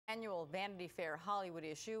Annual Vanity Fair Hollywood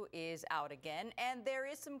issue is out again, and there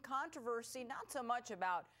is some controversy, not so much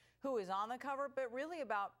about who is on the cover, but really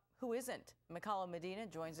about who isn't. McCullough Medina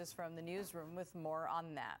joins us from the newsroom with more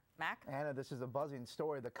on that. Mac? Anna, this is a buzzing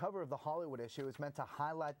story. The cover of the Hollywood issue is meant to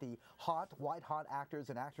highlight the white-hot actors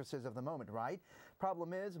and actresses of the moment, right?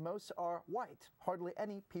 Problem is, most are white, hardly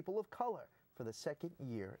any people of color, for the second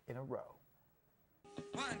year in a row.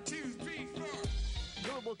 1, 2, 3, 4.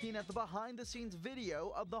 You're looking at the behind-the-scenes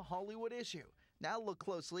video of the Hollywood issue. Now look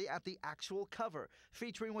closely at the actual cover,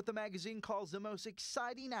 featuring what the magazine calls the most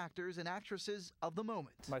exciting actors and actresses of the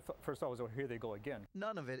moment. My first thought was, oh, here they go again.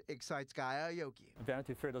 None of it excites guy Aoki.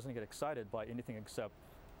 Vanity Fair doesn't get excited by anything except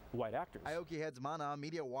white actors. Aoki heads MANAA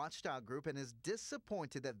media watchdog group and is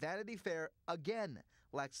disappointed that Vanity Fair again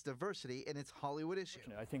lacks diversity in its Hollywood issue.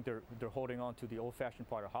 I think they're holding on to the old-fashioned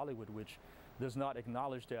part of Hollywood, which does not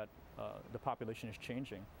acknowledge that the population is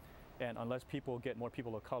changing. And unless people get more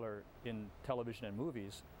people of color in television and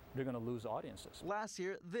movies, they're going to lose audiences. Last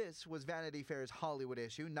year, this was Vanity Fair's Hollywood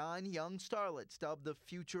issue. 9 young starlets dubbed the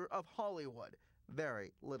future of Hollywood.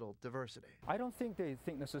 Very little diversity. I don't think they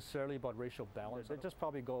think necessarily about racial balance. They just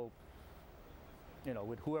probably go, you know,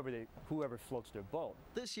 with whoever floats their boat.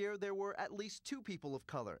 This year, there were at least 2 people of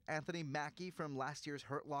color. Anthony Mackie from last year's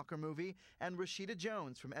Hurt Locker movie and Rashida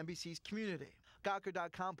Jones from NBC's Community.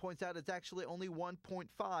 Gawker.com points out it's actually only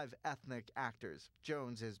 1.5 ethnic actors.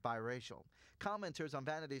 Jones is biracial. Commenters on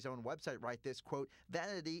Vanity's own website write this, quote,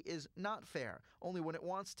 "Vanity is not fair, only when it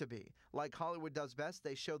wants to be. Like Hollywood does best,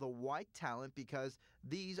 they show the white talent because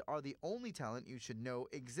these are the only talent you should know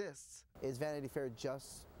exists." Is Vanity Fair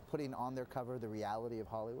just putting on their cover the reality of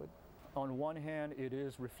Hollywood? On one hand, it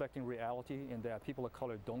is reflecting reality in that people of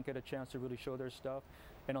color don't get a chance to really show their stuff.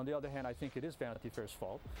 And on the other hand, I think it is Vanity Fair's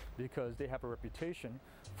fault because they have a reputation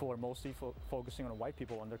for mostly focusing on white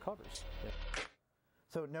people on their covers. Yeah.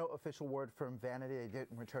 So no official word from Vanity. They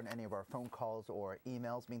didn't return any of our phone calls or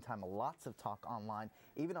emails. Meantime, lots of talk online,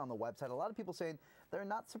 even on the website. A lot of people saying they're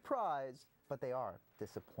not surprised, but they are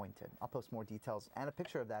disappointed. I'll post more details and a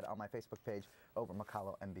picture of that on my Facebook page over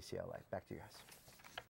McCullough NBC LA. Back to you guys.